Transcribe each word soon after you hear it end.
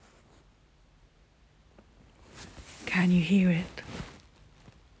Can you hear it?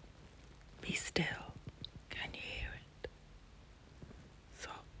 Be still. Can you hear it?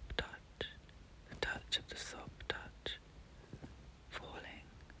 Soft touch, the touch of the soft touch,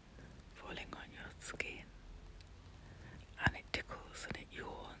 falling on your skin. And it tickles and it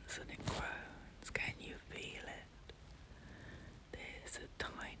yawns and it groans. Can you feel it? There's a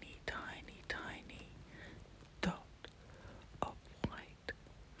tiny, tiny, tiny dot of white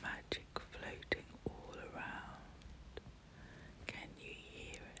magic floating all around. Can you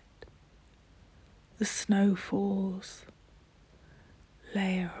hear it? The snow falls,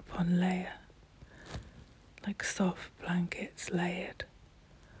 layer upon layer, like soft blankets layered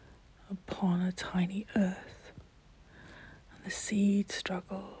upon a tiny earth, and the seed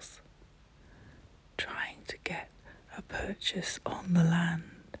struggles, trying to get a purchase on the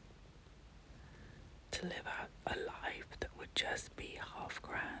land, to live out a life that would just be half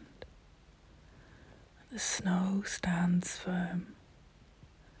grand. And the snow stands firm,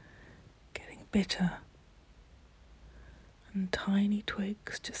 getting bitter, and tiny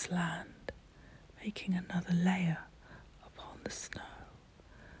twigs just land, making another layer upon the snow.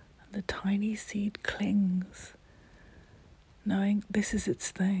 And the tiny seed clings, knowing this is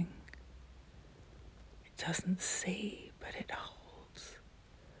its thing. It doesn't see, but it holds,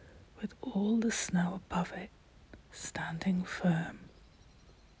 with all the snow above it standing firm.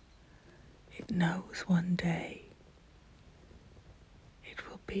 It knows one day it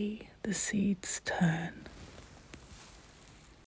will be the seed's turn